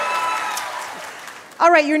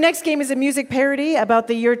 All right, your next game is a music parody about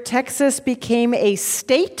the year Texas became a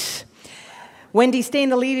state. Wendy, stay in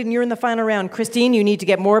the lead, and you're in the final round. Christine, you need to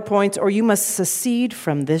get more points, or you must secede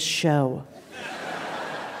from this show.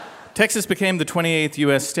 Texas became the 28th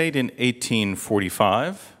U.S. state in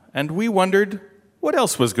 1845, and we wondered what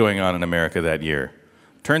else was going on in America that year.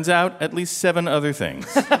 Turns out, at least 7 other things.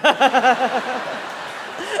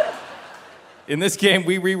 In this game,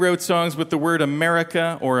 we rewrote songs with the word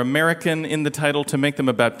America or American in the title to make them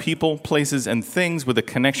about people, places, and things with a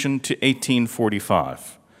connection to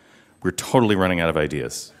 1845. We're totally running out of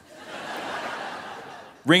ideas.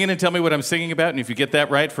 Ring in and tell me what I'm singing about, and if you get that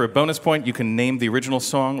right, for a bonus point, you can name the original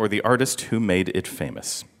song or the artist who made it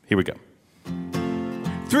famous. Here we go.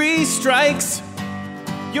 3 strikes,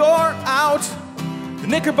 you're out. The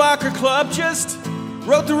Knickerbocker Club just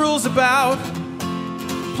wrote the rules about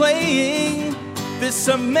playing this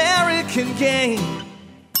American game.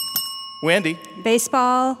 Wendy.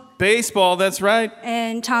 Baseball. Baseball, that's right.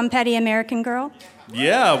 And Tom Petty, American Girl.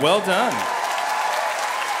 Yeah, well done.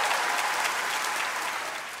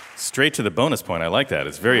 Straight to the bonus point. I like that.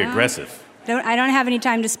 It's very aggressive. I don't have any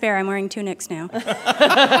time to spare. I'm wearing tunics now.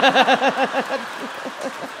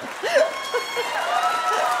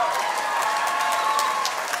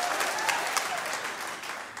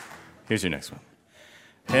 Here's your next one.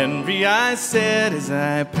 Henry, I said as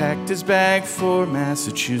I packed his bag for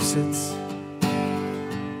Massachusetts,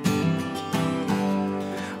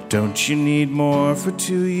 don't you need more for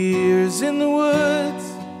 2 years in the woods?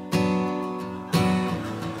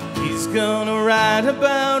 He's gonna write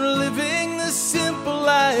about living the simple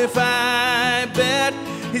life. I bet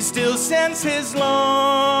he still sends his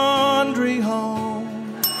laundry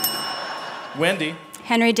home. Wendy.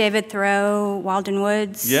 Henry David Thoreau, Walden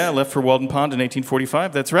Woods. Yeah, left for Walden Pond in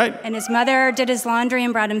 1845. That's right. And his mother did his laundry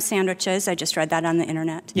and brought him sandwiches. I just read that on the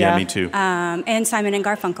internet. Yeah, me too. And Simon and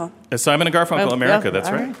Garfunkel. Simon and Garfunkel, America, yeah,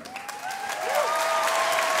 that's right.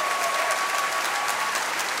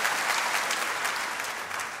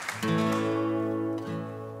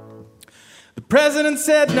 The president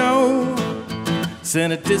said no,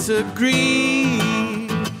 Senate disagreed.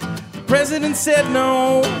 The president said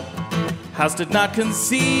no, House did not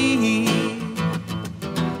concede.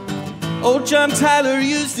 Old John Tyler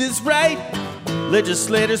used his right.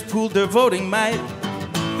 Legislators pooled their voting might.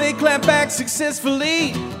 They clamped back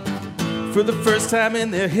successfully for the first time in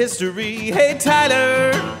their history. Hey,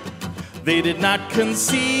 Tyler, they did not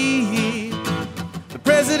concede. The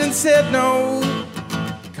president said no.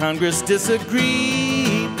 Congress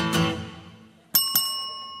disagreed.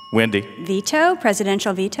 Wendy. Veto?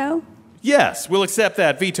 Presidential veto? Yes, we'll accept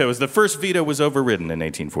that veto, as the first veto was overridden in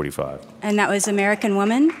 1845. And that was American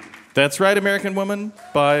Woman? That's right, American Woman,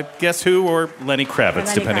 by guess who, or Lenny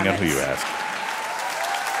Kravitz, depending on who you ask.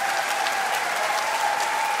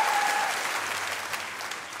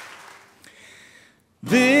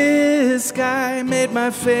 This guy made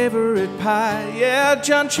my favorite pie. Yeah,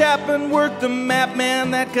 John Chapman worked the map,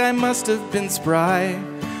 man, that guy must have been spry.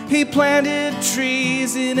 He planted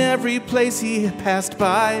trees in every place he passed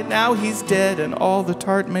by. Now he's dead and all the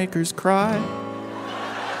tart makers cry,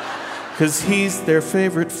 'cause he's their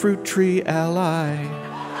favorite fruit tree ally.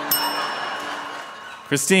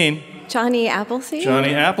 Christine. Johnny Appleseed?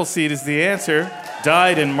 Johnny Appleseed is the answer.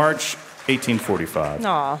 Died in March 1845.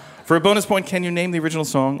 Aw. For a bonus point, can you name the original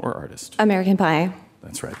song or artist? American Pie.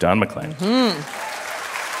 That's right, Don McLean. Mm-hmm.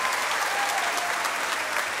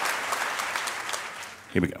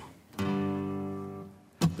 Here we go.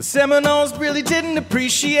 The Seminoles really didn't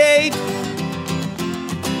appreciate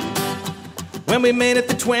when we made it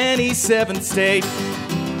the 27th state.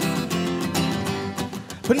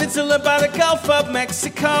 Peninsula by the Gulf of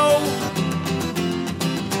Mexico.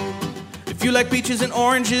 If you like beaches and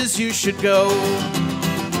oranges, you should go.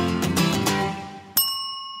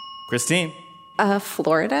 Christine.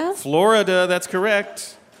 Florida? Florida, that's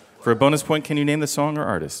correct. For a bonus point, can you name the song or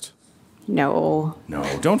artist? No. No,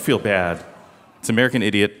 don't feel bad. It's American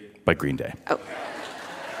Idiot by Green Day. Oh.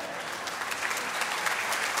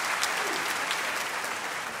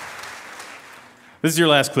 This is your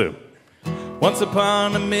last clue. Once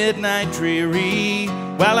upon a midnight dreary,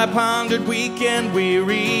 while I pondered weak and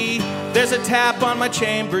weary, there's a tap on my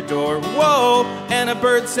chamber door, whoa, and a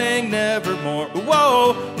bird saying nevermore,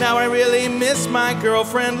 whoa, now I really miss my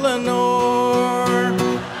girlfriend Lenore.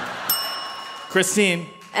 Christine.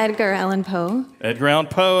 Edgar Allan Poe. Edgar Allan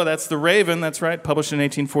Poe, that's The Raven, that's right, published in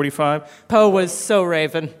 1845. Poe was so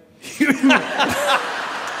Raven.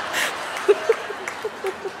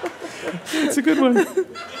 That's a good one.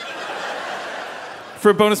 For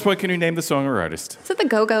a bonus point, can you name the song or artist? Is it the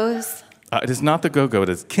Go-Go's? It is not the Go-Go, it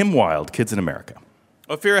is Kim Wilde, Kids in America.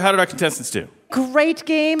 Ophira, how did our contestants do? Great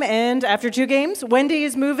game, and after 2 games, Wendy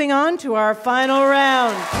is moving on to our final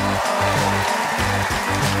round.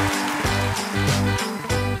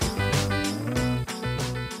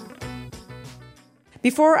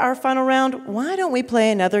 Before our final round, why don't we play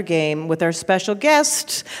another game with our special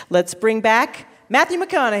guest? Let's bring back Matthew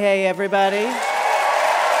McConaughey, everybody.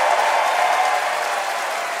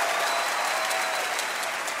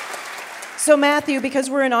 So Matthew, because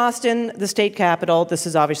we're in Austin, the state capital, this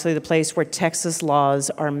is obviously the place where Texas laws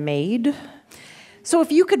are made. So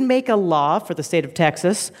if you could make a law for the state of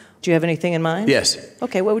Texas, do you have anything in mind? Yes.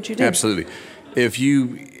 Okay, what would you do? Absolutely. If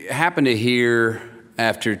you happen to hear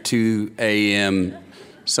after 2 a.m.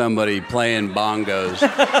 somebody playing bongos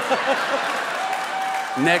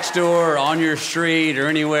next door or on your street or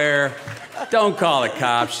anywhere, don't call the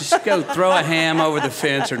cops. Just go throw a ham over the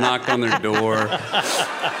fence or knock on their door.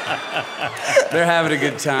 They're having a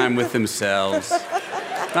good time with themselves.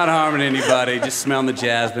 Not harming anybody, just smelling the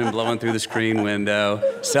jasmine blowing through the screen window,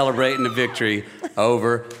 celebrating a victory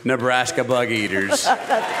over Nebraska bug eaters.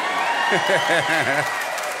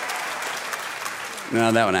 No,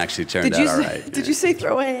 that one actually turned out all right. Did you say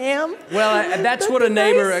throw a ham? Well, that's what a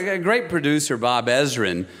neighbor, a great producer, Bob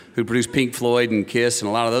Ezrin, who produced Pink Floyd and Kiss and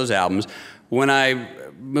a lot of those albums, when I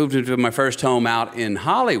moved into my first home out in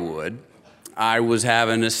Hollywood, I was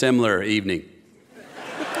having a similar evening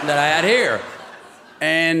that I had here.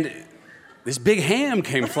 And this big ham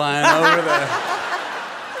came flying over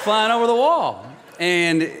the wall.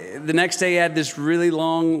 And the next day he had this really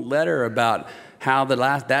long letter about how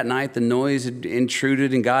that night the noise had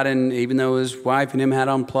intruded and got in, even though his wife and him had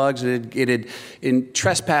on plugs, it had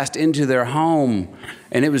trespassed into their home.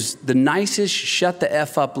 And it was the nicest shut the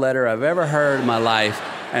F up letter I've ever heard in my life.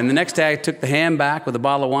 And the next day I took the ham back with a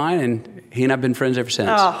bottle of wine, and he and I have been friends ever since.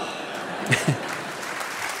 Oh.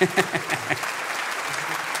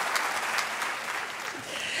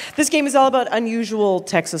 This game is all about unusual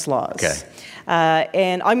Texas laws. Okay.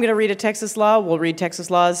 And I'm going to read a Texas law. We'll read Texas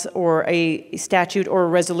laws or a statute or a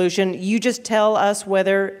resolution. You just tell us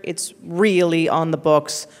whether it's really on the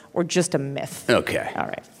books or just a myth. Okay. All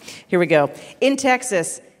right. Here we go. In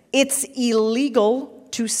Texas, it's illegal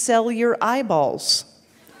to sell your eyeballs.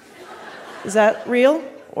 Is that real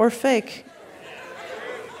or fake?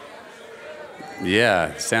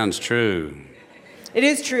 Yeah, sounds true. It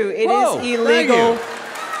is true. It Whoa, is illegal.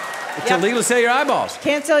 It's illegal to sell your eyeballs.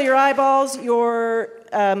 Can't sell your eyeballs, your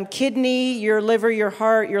kidney, your liver, your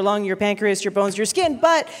heart, your lung, your pancreas, your bones, your skin,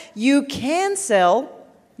 but you can sell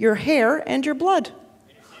your hair and your blood.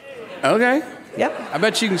 Okay. Yep. I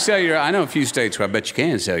bet you can sell I know a few states where I bet you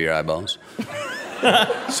can sell your eyeballs.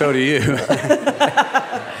 So do you.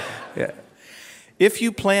 Yeah. If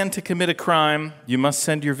you plan to commit a crime, you must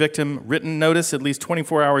send your victim written notice at least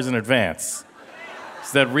 24 hours in advance.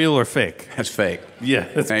 Is that real or fake? That's fake. Yeah,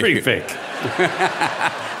 that's Thank pretty you. fake.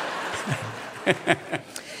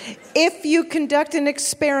 If you conduct an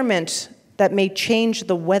experiment that may change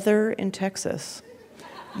the weather in Texas,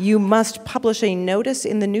 you must publish a notice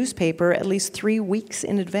in the newspaper at least 3 weeks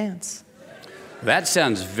in advance. That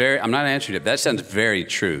sounds I'm not answering it, but that sounds very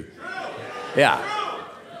true. Yeah.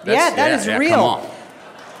 That is real. Come on.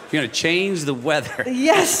 You're going to change the weather.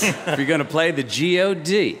 Yes. You're going to play the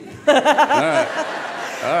G.O.D.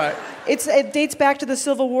 All right. It dates back to the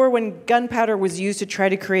Civil War when gunpowder was used to try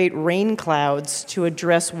to create rain clouds to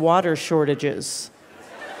address water shortages.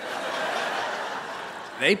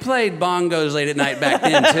 They played bongos late at night back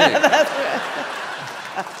then,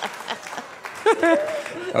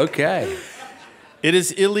 too. Okay. It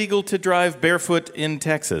is illegal to drive barefoot in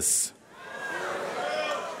Texas.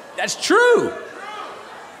 That's true.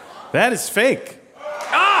 That is fake.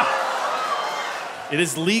 It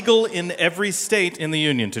is legal in every state in the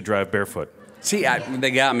union to drive barefoot. See,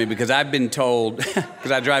 they got me because I've been told,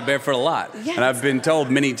 because I drive barefoot a lot, Yes. and I've been told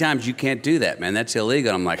many times, you can't do that, man. That's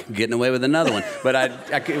illegal. I'm like, getting away with another one. But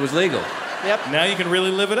it was legal. Yep. Now you can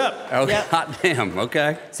really live it up. Oh, Yep. hot damn.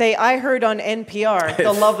 Okay. Say, I heard on NPR.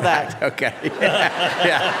 They'll love that. Okay. Yeah.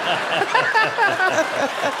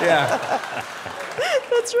 Yeah.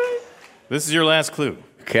 That's right. This is your last clue.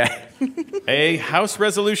 Okay. A House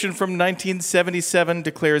resolution from 1977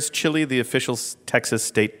 declares chili the official Texas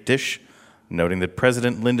state dish, noting that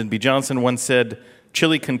President Lyndon B. Johnson once said,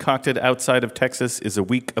 "Chili concocted outside of Texas is a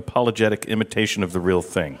weak, apologetic imitation of the real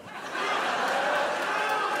thing."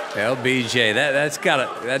 LBJ, that's got it.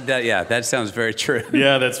 Yeah, that sounds very true.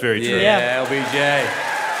 Yeah, that's very true. Yeah, LBJ.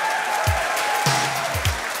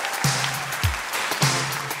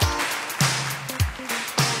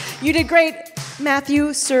 You did great.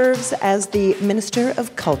 Matthew serves as the Minister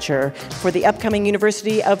of Culture for the upcoming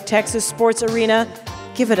University of Texas Sports Arena.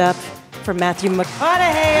 Give it up for Matthew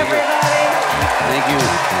McConaughey, everybody. Thank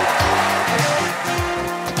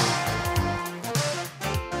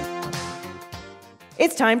you.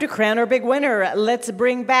 It's time to crown our big winner. Let's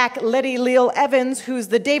bring back Letty Leal Evans, who's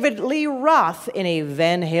the David Lee Roth in a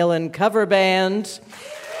Van Halen cover band.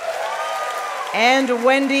 And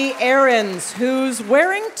Wendy Aarons, who's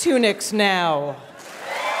wearing tunics now.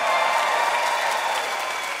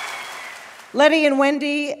 Letty and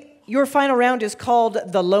Wendy, your final round is called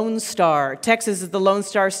the Lone Star. Texas is the Lone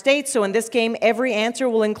Star state, so in this game, every answer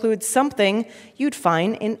will include something you'd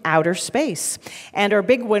find in outer space. And our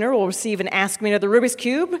big winner will receive an Ask Me Another Rubik's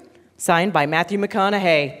Cube, signed by Matthew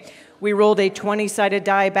McConaughey. We rolled a 20-sided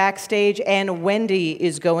die backstage, and Wendy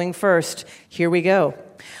is going first. Here we go.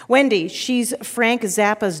 Wendy, she's Frank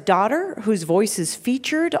Zappa's daughter, whose voice is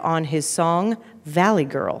featured on his song Valley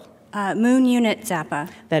Girl. Moon Unit Zappa.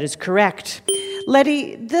 That is correct.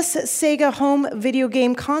 Letty, this Sega home video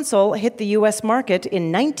game console hit the U.S. market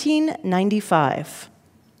in 1995.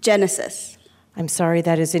 Genesis. I'm sorry,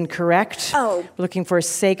 that is incorrect. Oh. We're looking for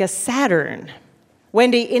Sega Saturn.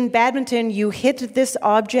 Wendy, in badminton, you hit this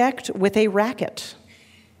object with a racket.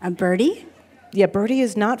 A birdie? Yeah, birdie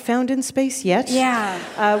is not found in space yet.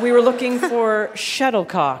 Yeah. We were looking for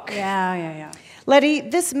shuttlecock. Yeah. Letty,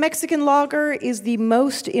 this Mexican lager is the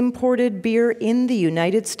most imported beer in the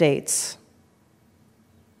United States.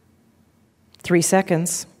 3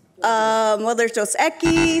 seconds. Well, there's Dos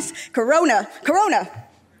Equis, Corona.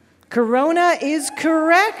 Corona is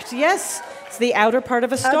correct. Yes, it's the outer part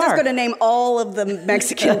of a star. I was just going to name all of the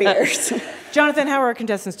Mexican beers. Jonathan, how are our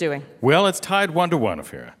contestants doing? Well, it's tied 1-1,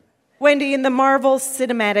 Ophira. Wendy, in the Marvel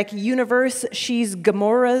Cinematic Universe, she's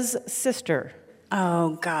Gamora's sister.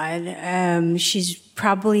 Oh, God. She's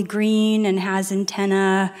probably green and has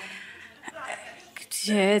antenna.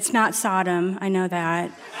 It's not Sodom. I know that.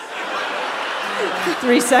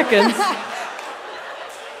 3 seconds.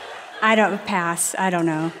 I don't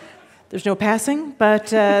know. There's no passing, but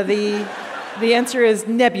the answer is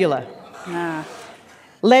Nebula.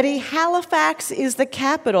 Letty, Halifax is the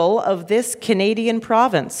capital of this Canadian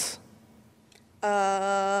province.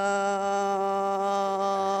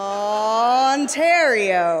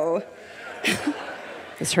 Ontario.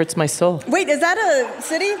 This hurts my soul. Wait, is that a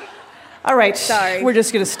city? All right. Sorry. We're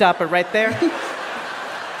just going to stop it right there.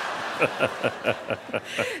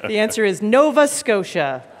 The answer is Nova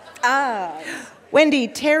Scotia. Wendy,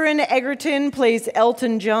 Taron Egerton plays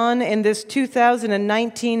Elton John in this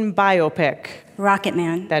 2019 biopic. Rocket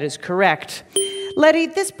Man. That is correct. Letty,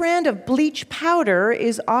 this brand of bleach powder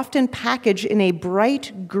is often packaged in a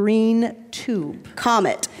bright green tube.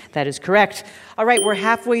 Comet. That is correct. All right, we're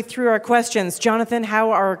halfway through our questions. Jonathan,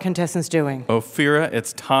 how are our contestants doing? Ophira,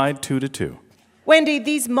 it's tied 2-2. Wendy,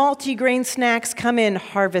 these multi-grain snacks come in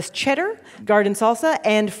harvest cheddar, garden salsa,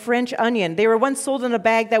 and French onion. They were once sold in a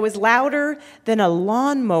bag that was louder than a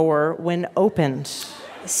lawnmower when opened.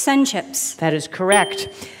 Sun Chips. That is correct.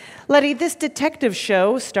 Letty, this detective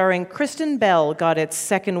show starring Kristen Bell got its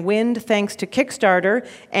second wind thanks to Kickstarter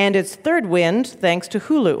and its third wind thanks to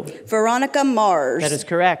Hulu. Veronica Mars. That is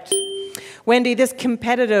correct. Wendy, this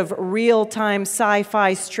competitive real-time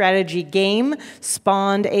sci-fi strategy game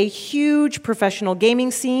spawned a huge professional gaming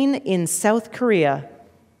scene in South Korea.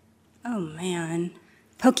 Oh, man.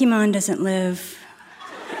 Pokemon doesn't live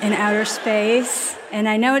in outer space. And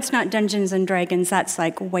I know it's not Dungeons and Dragons. That's,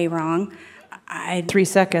 way wrong. 3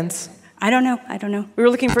 seconds. I don't know. We were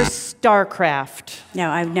looking for StarCraft. No,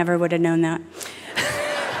 I never would have known that.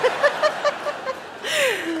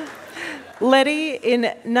 Letty, in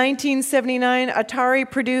 1979, Atari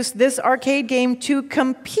produced this arcade game to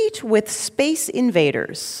compete with Space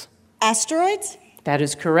Invaders. Asteroids? That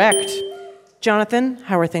is correct. Jonathan,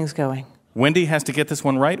 how are things going? Wendy has to get this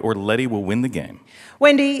one right, or Letty will win the game.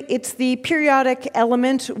 Wendy, it's the periodic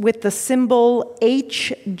element with the symbol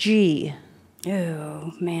Hg.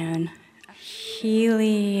 Oh, man.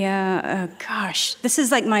 Gosh, this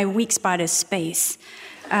is like my weak spot is space.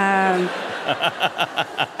 3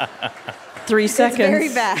 seconds. It's very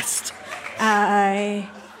vast.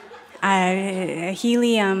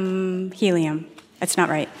 Helium. That's not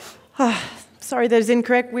right. Sorry, that is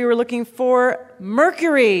incorrect. We were looking for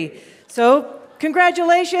mercury. So,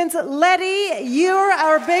 congratulations, Letty. You're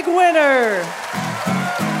our big winner.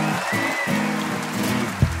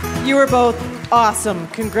 You were both awesome.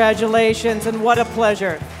 Congratulations, and what a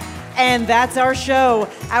pleasure. And that's our show.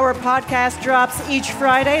 Our podcast drops each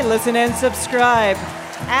Friday. Listen and subscribe.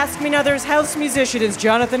 Ask Me Another's house musician is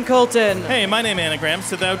Jonathan Colton. Hey, my name anagrams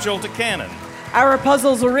to Thou Jolt a Cannon. Our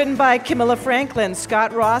puzzles were written by Camilla Franklin,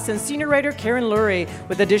 Scott Ross, and senior writer Karen Lurie,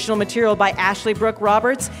 with additional material by Ashley Brooke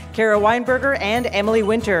Roberts, Kara Weinberger, and Emily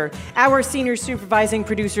Winter. Our senior supervising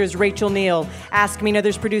producer is Rachel Neal. Ask Me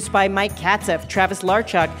Another's produced by Mike Katzeff, Travis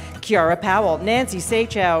Larchuk, Kiara Powell, Nancy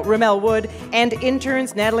Seychow, Ramel Wood, and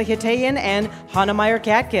interns Natalie Hitayan and Hannah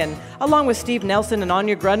Meyer-Katkin, along with Steve Nelson and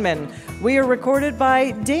Anya Grunman. We are recorded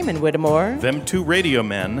by Damon Whittemore. Them two radio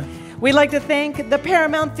men. We'd like to thank the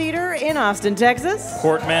Paramount Theater in Austin, Texas.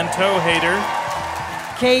 Portmanteau Hater.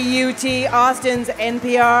 KUT Austin's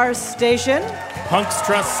NPR station. Punks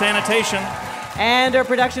Trust Sanitation. And our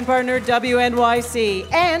production partner,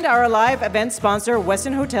 WNYC. And our live event sponsor,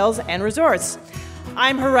 Westin Hotels and Resorts.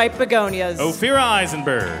 I'm Harriet Begonias. Ophira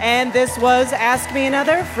Eisenberg. And this was Ask Me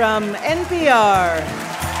Another from NPR.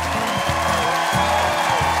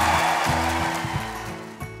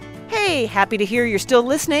 Hey, happy to hear you're still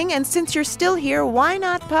listening, and since you're still here, why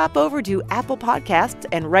not pop over to Apple Podcasts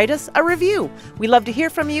and write us a review? We love to hear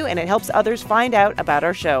from you, and it helps others find out about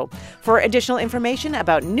our show. For additional information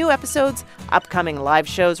about new episodes, upcoming live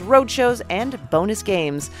shows, road shows, and bonus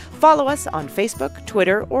games, follow us on Facebook,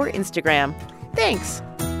 Twitter, or Instagram. Thanks.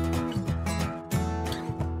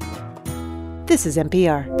 This is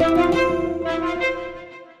NPR.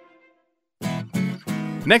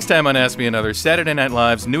 Next time on Ask Me Another, Saturday Night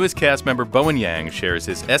Live's newest cast member Bowen Yang shares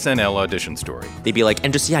his SNL audition story. They'd be like,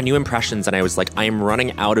 and just, new impressions. And I was like, I'm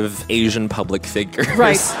running out of Asian public figures.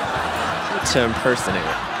 Right. to impersonate.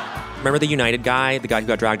 Remember the United guy? The guy who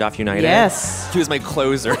got dragged off United? Yes. He was my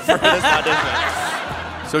closer for this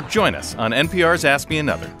audition. So join us on NPR's Ask Me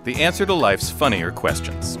Another, the answer to life's funnier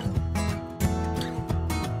questions.